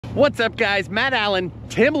What's up, guys? Matt Allen,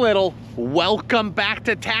 Tim Little. Welcome back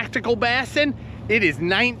to Tactical Bassin'. It is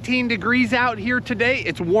 19 degrees out here today.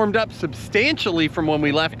 It's warmed up substantially from when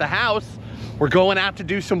we left the house. We're going out to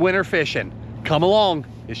do some winter fishing. Come along,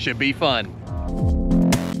 it should be fun.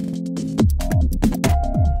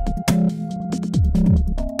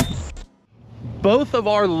 Both of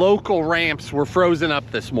our local ramps were frozen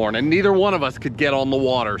up this morning. Neither one of us could get on the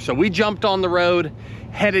water. So we jumped on the road,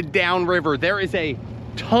 headed downriver. There is a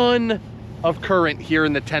ton of current here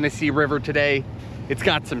in the Tennessee River today. It's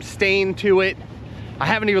got some stain to it. I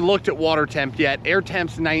haven't even looked at water temp yet. Air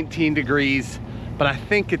temp's 19 degrees, but I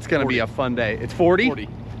think it's gonna be a fun day. It's 40? 40.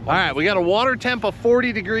 All right, we got a water temp of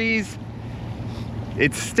 40 degrees.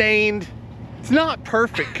 It's stained. It's not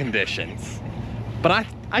perfect conditions, but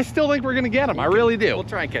I still think we're gonna get them. I really do. We'll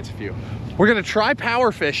try and catch a few. We're gonna try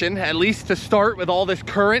power fishing, at least to start with all this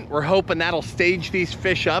current. We're hoping that'll stage these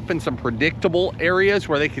fish up in some predictable areas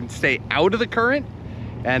where they can stay out of the current,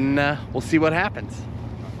 and we'll see what happens.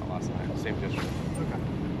 Same district. Okay.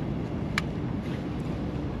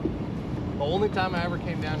 The only time I ever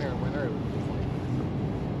came down here in winter, it was just like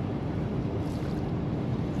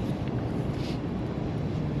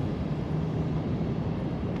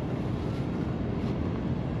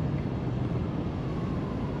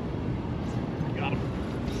got him.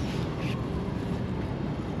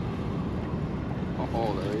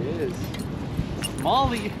 Oh, there he is.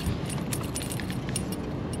 Molly.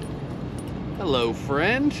 Hello,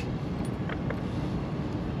 friend.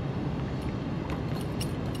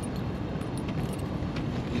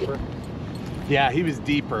 Deeper? Yeah, he was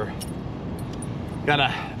deeper. Got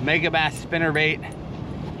a megabass spinnerbait.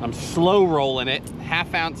 I'm slow rolling it,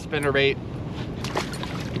 1/2 ounce spinnerbait.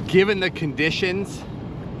 Given the conditions,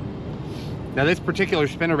 now this particular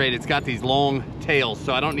spinnerbait, it's got these long tails,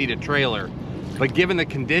 so I don't need a trailer. But given the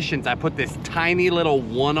conditions, I put this tiny little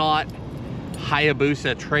 1/0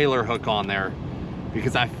 Hayabusa trailer hook on there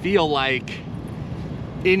because I feel like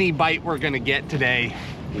any bite we're gonna get today,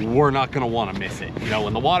 we're not gonna wanna miss it. You know,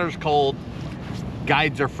 when the water's cold,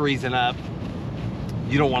 guides are freezing up,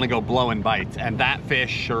 you don't wanna go blowing bites. And that fish,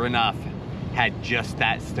 sure enough, had just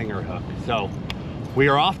that stinger hook. So we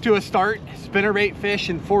are off to a start. Spinnerbait fish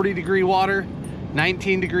in 40 degree water,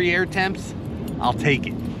 19 degree air temps. I'll take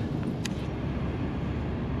it.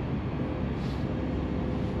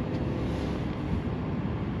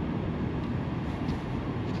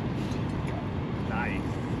 Nice.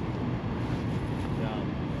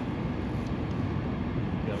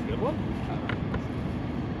 Got a good one?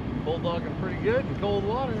 Bulldogging pretty good in cold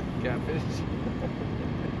water. Catfish.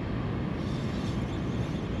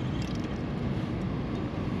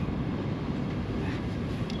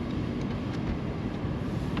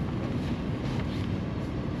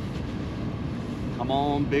 Come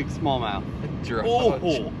on, big smallmouth. Drum.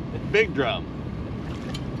 Oh, big drum.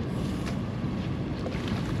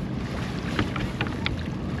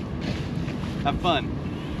 Have fun.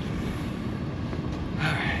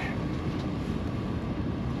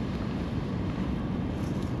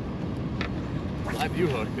 Glad you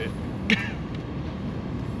hooked it.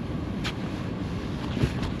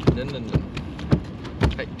 No.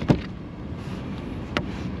 Hey.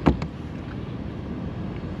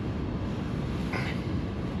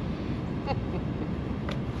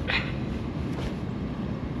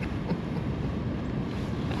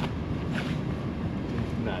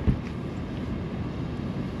 Nice.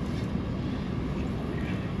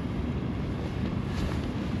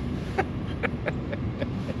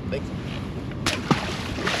 Thanks.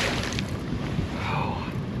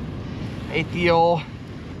 Oh, ate the old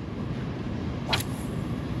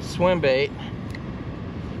swim bait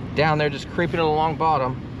down there, just creeping it along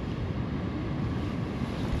bottom.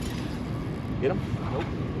 Get him? Nope.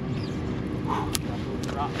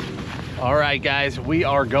 All right, guys, we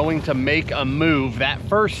are going to make a move. That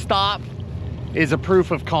first stop is a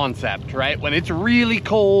proof of concept, right? When it's really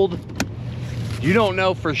cold, you don't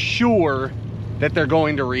know for sure that they're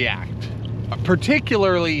going to react,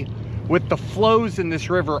 particularly with the flows in this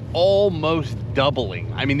river almost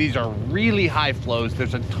doubling. I mean, these are really high flows.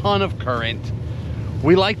 There's a ton of current.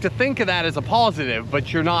 We like to think of that as a positive,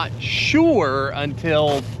 but you're not sure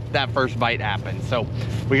until that first bite happens. So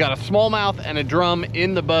we got a smallmouth and a drum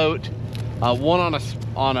in the boat, one on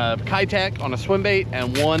a Kitech, on a swim bait,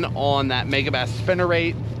 and one on that megabass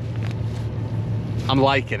spinnerbait. I'm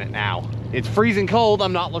liking it now. It's freezing cold.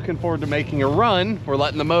 I'm not looking forward to making a run. We're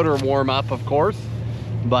letting the motor warm up, of course,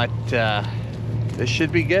 but this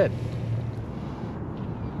should be good.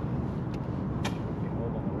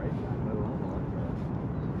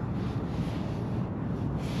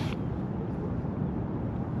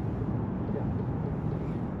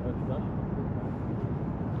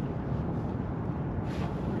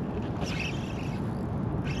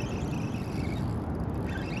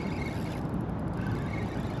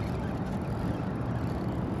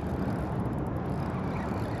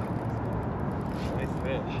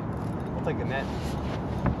 fish. I'll take a net.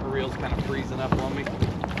 The reel's kind of freezing up on me.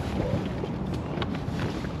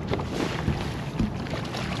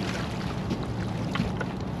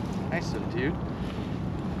 Nice little dude.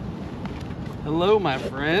 Hello, my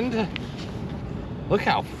friend. Look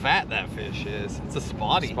how fat that fish is. It's a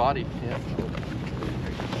spotty. Spotty, yeah.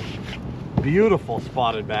 Beautiful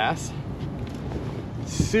spotted bass.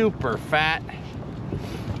 Super fat.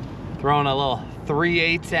 Throwing a little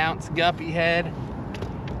 3/8 ounce guppy head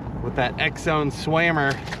with that X-Zone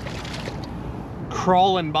swammer,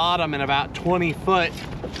 crawling bottom in about 20 foot.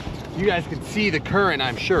 You guys can see the current,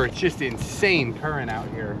 I'm sure. It's just insane current out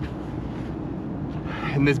here.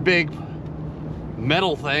 And this big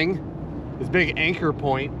metal thing, this big anchor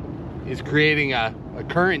point, is creating a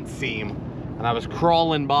current seam. And I was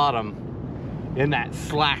crawling bottom in that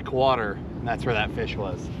slack water, and that's where that fish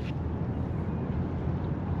was.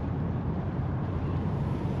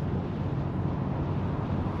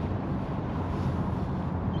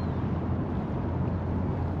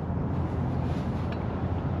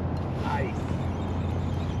 Nice.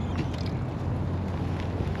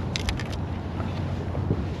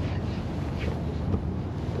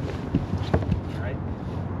 All right.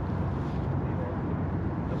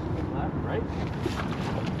 Left, right.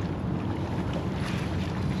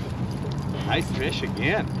 Nice fish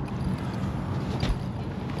again.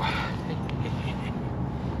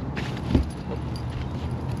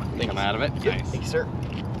 Come out of it. Yep. Nice. Thank you, sir.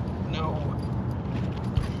 No.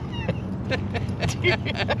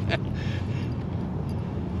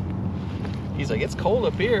 He's like, it's cold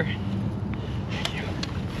up here.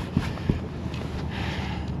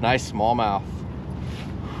 Nice smallmouth.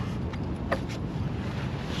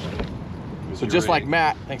 So just like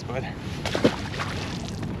Matt, thanks bud.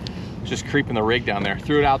 Just creeping the rig down there.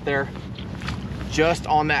 Threw it out there, just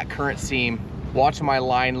on that current seam, watching my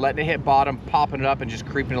line, letting it hit bottom, popping it up and just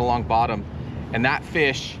creeping along bottom. And that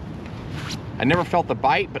fish, I never felt the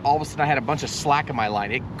bite, but all of a sudden I had a bunch of slack in my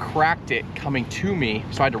line. It cracked it coming to me,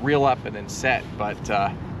 so I had to reel up and then set. But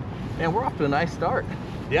man, we're off to a nice start.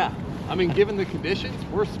 Yeah, I mean, given the conditions,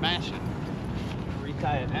 we're smashing.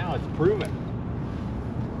 Retie it now, it's proven.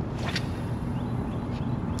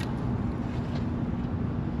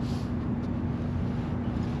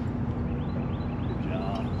 Good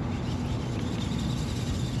job.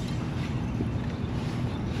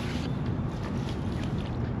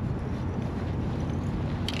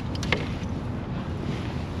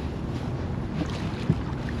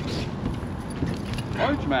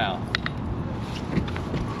 Largemouth.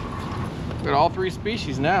 Got all three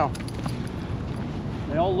species now.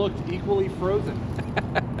 They all looked equally frozen.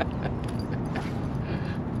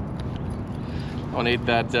 I'll need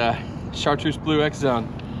that chartreuse blue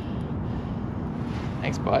X-Zone.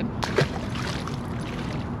 Thanks, bud.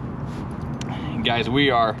 Guys, we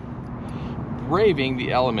are braving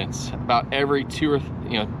the elements. About every two or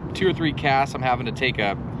three casts, I'm having to take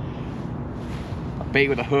a bait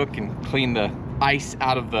with a hook and clean the ice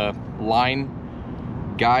out of the line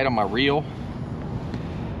guide on my reel.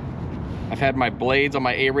 I've had my blades on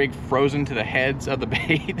my A-rig frozen to the heads of the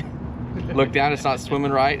bait. Look down, it's not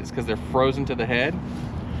swimming right. It's because they're frozen to the head.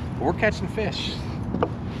 But we're catching fish.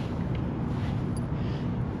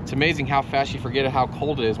 It's amazing how fast you forget how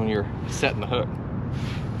cold it is when you're setting the hook.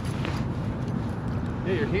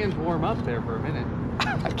 Yeah, your hands warm up there for a minute.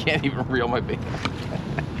 I can't even reel my bait.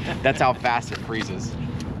 That's how fast it freezes.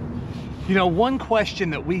 You know, one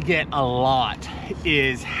question that we get a lot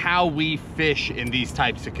is how we fish in these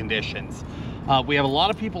types of conditions. We have a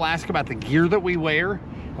lot of people ask about the gear that we wear,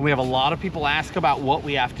 and we have a lot of people ask about what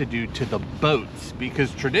we have to do to the boats,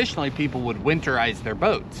 because traditionally people would winterize their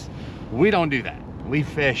boats. We don't do that. We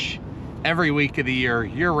fish every week of the year,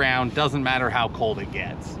 year round, doesn't matter how cold it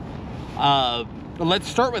gets. Let's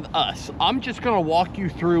start with us. I'm just gonna walk you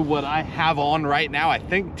through what I have on right now. I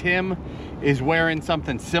think Tim is wearing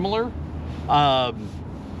something similar.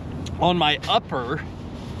 On my upper,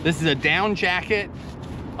 this is a down jacket.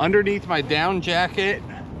 Underneath my down jacket,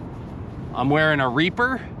 I'm wearing a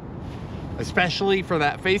Reaper, especially for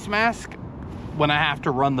that face mask when I have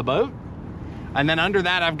to run the boat. And then under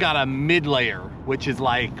that, I've got a mid layer, which is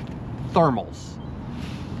like thermals.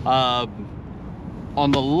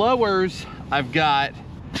 On the lowers, I've got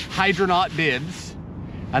Hydronaut bibs.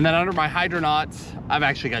 And then under my Hydronauts, I've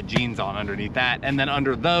actually got jeans on underneath that. And then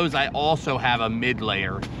under those, I also have a mid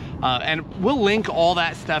layer. And we'll link all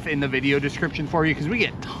that stuff in the video description for you because we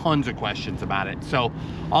get tons of questions about it. So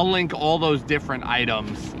I'll link all those different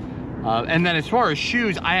items. And then as far as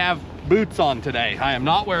shoes, I have boots on today. I am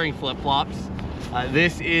not wearing flip-flops.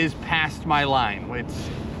 This is past my line. It's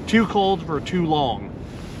too cold for too long.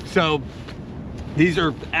 So These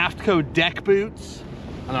are Aftco deck boots.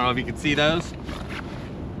 I don't know if you can see those.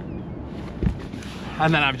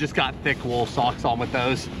 And then I've just got thick wool socks on with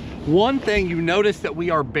those. One thing, you notice that we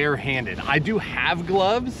are barehanded. I do have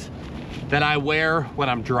gloves that I wear when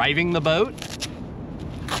I'm driving the boat,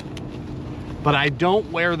 but I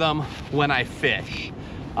don't wear them when I fish.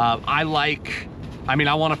 I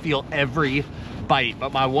want to feel every bite,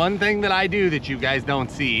 but my one thing that I do that you guys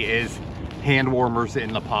don't see is hand warmers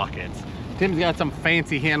in the pockets. Tim's got some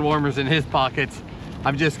fancy hand warmers in his pockets.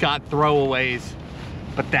 I've just got throwaways,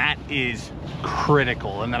 but that is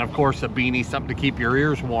critical. And then of course a beanie, something to keep your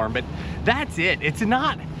ears warm, but that's it. It's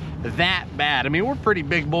not that bad. I mean, we're pretty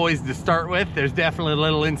big boys to start with. There's definitely a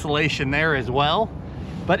little insulation there as well,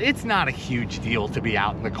 but it's not a huge deal to be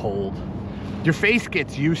out in the cold. Your face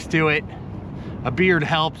gets used to it. A beard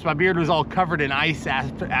helps. My beard was all covered in ice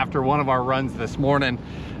after one of our runs this morning,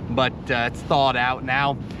 but it's thawed out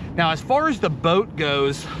now. Now, as far as the boat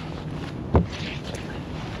goes,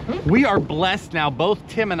 we are blessed now. Both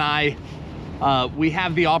Tim and I, we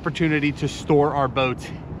have the opportunity to store our boats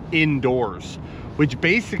indoors, which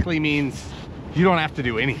basically means you don't have to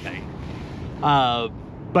do anything.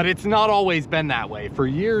 But it's not always been that way. For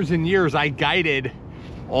years and years, I guided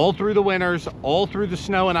all through the winters, all through the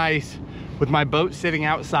snow and ice, with my boat sitting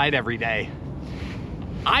outside every day.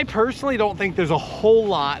 I personally don't think there's a whole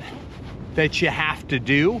lot that you have to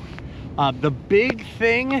do. The big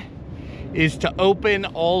thing is to open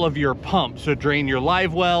all of your pumps. So drain your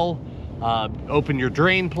live well, open your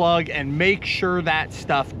drain plug, and make sure that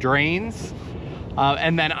stuff drains.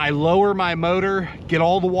 And then I lower my motor, get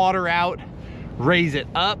all the water out, raise it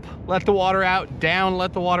up, let the water out, down,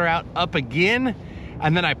 let the water out, up again.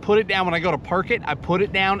 And then I put it down. When I go to park it, I put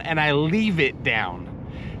it down and I leave it down.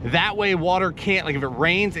 That way water can't, like if it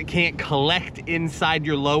rains, it can't collect inside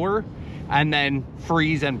your lower and then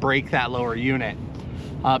freeze and break that lower unit.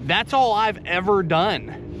 That's all I've ever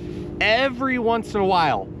done. Every once in a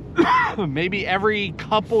while, maybe every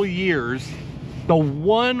couple years, the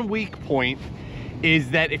one weak point is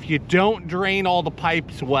that if you don't drain all the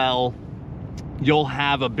pipes well, you'll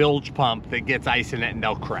have a bilge pump that gets ice in it and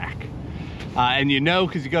they'll crack. And you know,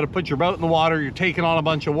 because you go to put your boat in the water, you're taking on a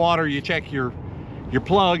bunch of water, you check your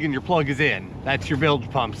plug and your plug is in. That's your bilge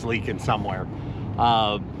pump's leaking somewhere.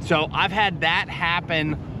 So I've had that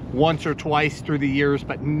happen once or twice through the years,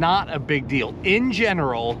 but not a big deal. In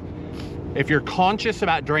general, if you're conscious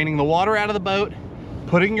about draining the water out of the boat,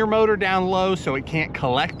 putting your motor down low so it can't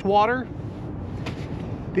collect water,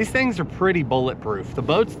 these things are pretty bulletproof. The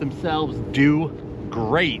boats themselves do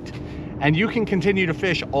great. And you can continue to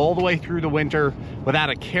fish all the way through the winter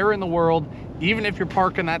without a care in the world, even if you're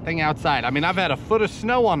parking that thing outside. I mean, I've had a foot of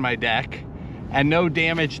snow on my deck and no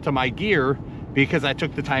damage to my gear because I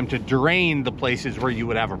took the time to drain the places where you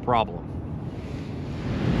would have a problem.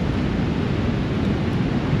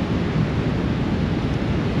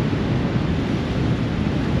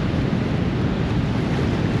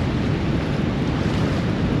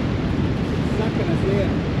 Sucking us in.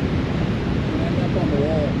 End up on the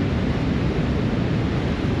wall.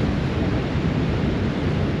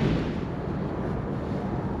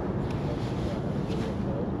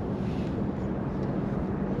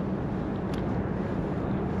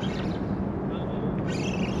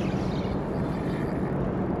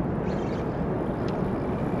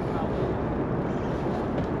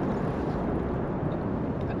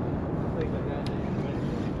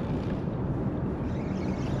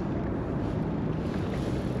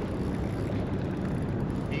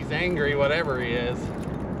 Angry, whatever he is.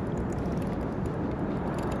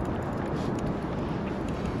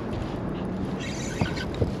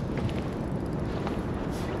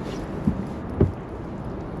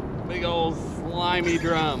 Big old slimy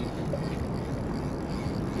drum.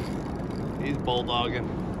 He's bulldogging.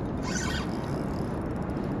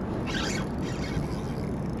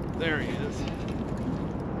 There he is.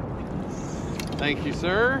 Thank you,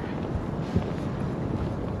 sir.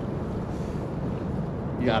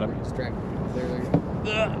 You got him. Distract. There you go.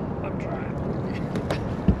 I'm trying.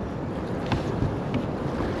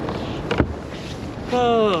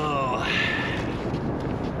 Oh.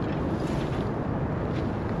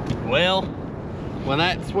 Well, when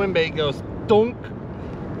that swim bait goes thunk,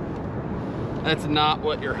 that's not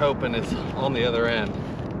what you're hoping is on the other end.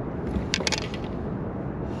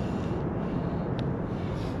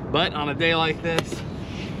 But on a day like this,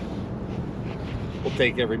 we'll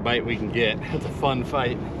take every bite we can get. It's a fun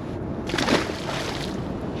fight.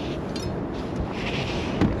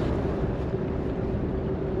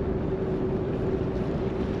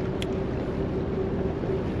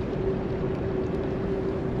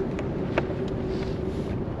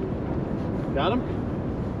 Got him?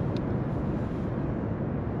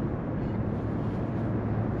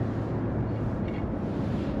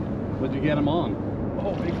 What'd you get him on?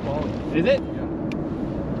 Oh, big ball. Is it? Yeah.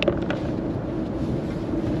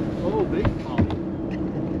 Oh, big polly.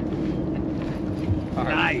 All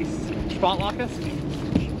right. Nice. Spot lock us?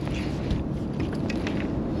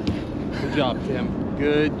 Good job, Tim.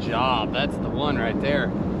 Good job. That's the one right there.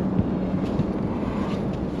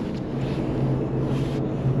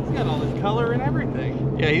 He's got all this color and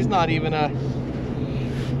everything. Yeah, he's not even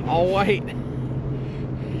all white.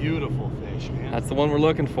 Beautiful fish, man. That's the one we're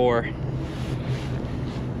looking for.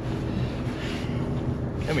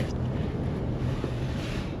 Come here.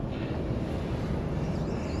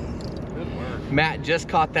 Good work. Matt just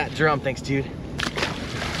caught that drum. Thanks, dude.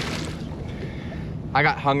 I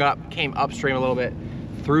got hung up, came upstream a little bit,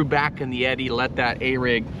 threw back in the eddy, let that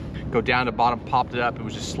A-rig go down to bottom, popped it up. It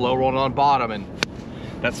was just slow rolling on bottom, and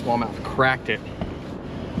that smallmouth cracked it.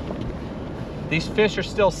 These fish are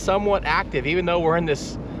still somewhat active, even though we're in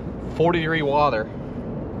this 40-degree water.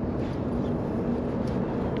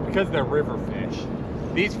 Because they're river fish.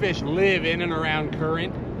 These fish live in and around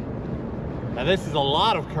current. Now this is a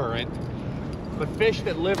lot of current, but fish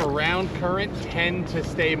that live around current tend to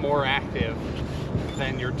stay more active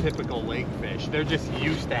than your typical lake fish. They're just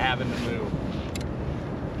used to having to move.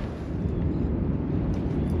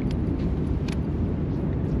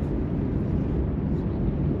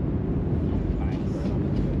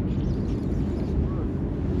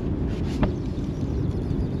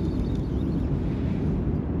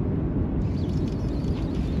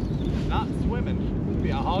 Not swimming. Be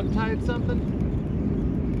a hog tied something?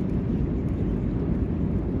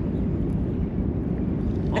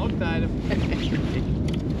 Hog tied him.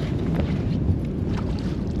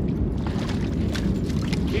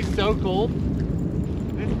 He's so cool.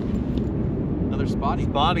 Another spotty.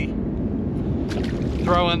 Spotty.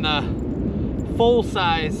 Throwing the full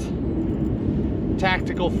size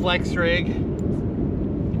tactical flex rig.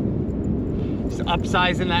 Just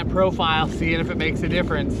upsizing that profile, seeing if it makes a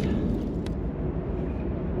difference.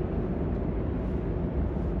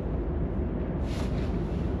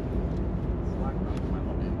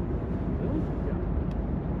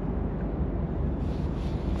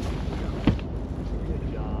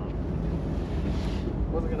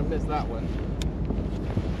 Wasn't gonna miss that one.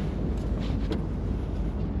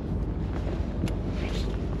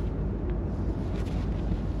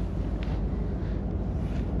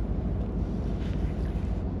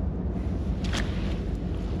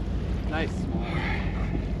 Nice.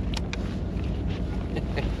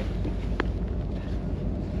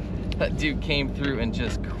 That dude came through and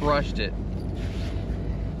just crushed it.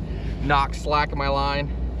 Knocked slack in my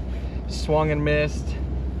line, swung and missed.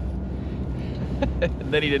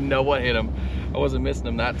 And then he didn't know what hit him. I wasn't missing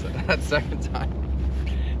him that second time.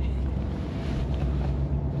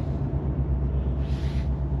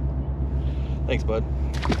 Thanks, bud.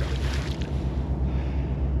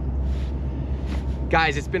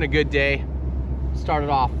 Guys, it's been a good day. Started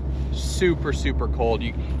off super cold.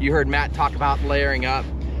 You heard Matt talk about layering up.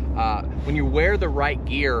 When you wear the right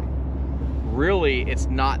gear, really it's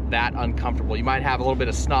not that uncomfortable. You might have a little bit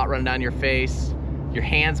of snot running down your face. Your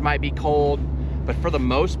hands might be cold. But for the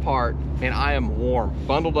most part, man, I am warm.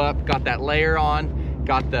 Bundled up, got that layer on,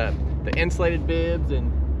 got the insulated bibs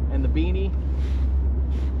and the beanie.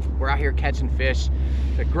 We're out here catching fish.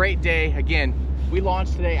 It's a great day. Again, we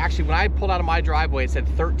launched today. Actually, when I pulled out of my driveway, it said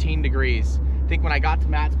 13 degrees. I think when I got to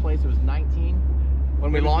Matt's place, it was 19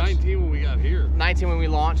 when we launched. 19 when we got here. 19 when we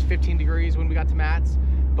launched, 15 degrees when we got to Matt's.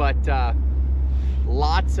 But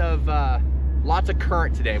lots of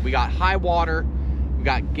current today. We got high water, we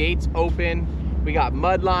got gates open, we got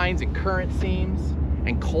mud lines and current seams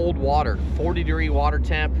and cold water. 40-degree water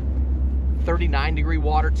temp, 39-degree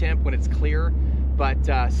water temp when it's clear. But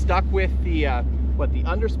stuck with the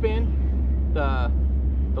underspin,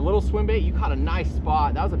 the little swim bait. You caught a nice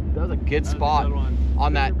spot. That was a good spot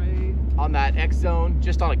on that X zone,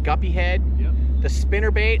 just on a guppy head. Yep. The spinner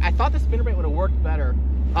bait, I thought the spinner bait would have worked better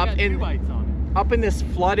up in this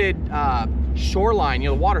flooded shoreline. You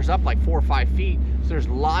know, the water's up like 4 or 5 feet, so there's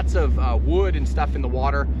lots of wood and stuff in the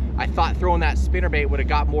water. I thought throwing that spinner bait would have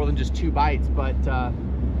got more than just 2 bites, but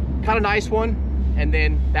caught a nice one. And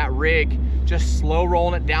then that rig, just slow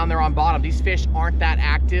rolling it down there on bottom. These fish aren't that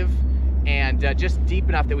active, and just deep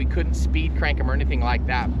enough that we couldn't speed crank them or anything like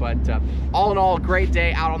that. But all in all, a great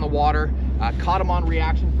day out on the water. Caught them on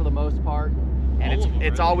reaction for the most part, and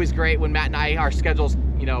it's always great when Matt and I, our schedules,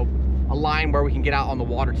 you know, align where we can get out on the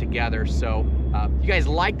water together. So you guys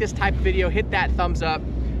like this type of video, hit that thumbs up,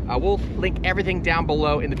 We'll link everything down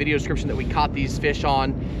below in the video description that we caught these fish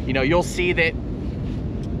on. You know, you'll see that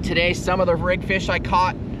today some of the rig fish I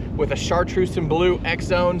caught with a chartreuse and blue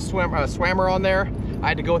X-Zone swammer on there. I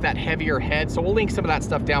had to go with that heavier head, so we'll link some of that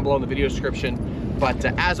stuff down below in the video description. But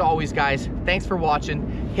as always, guys, thanks for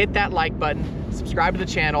watching. Hit that like button, subscribe to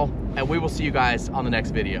the channel, and we will see you guys on the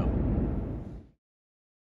next video.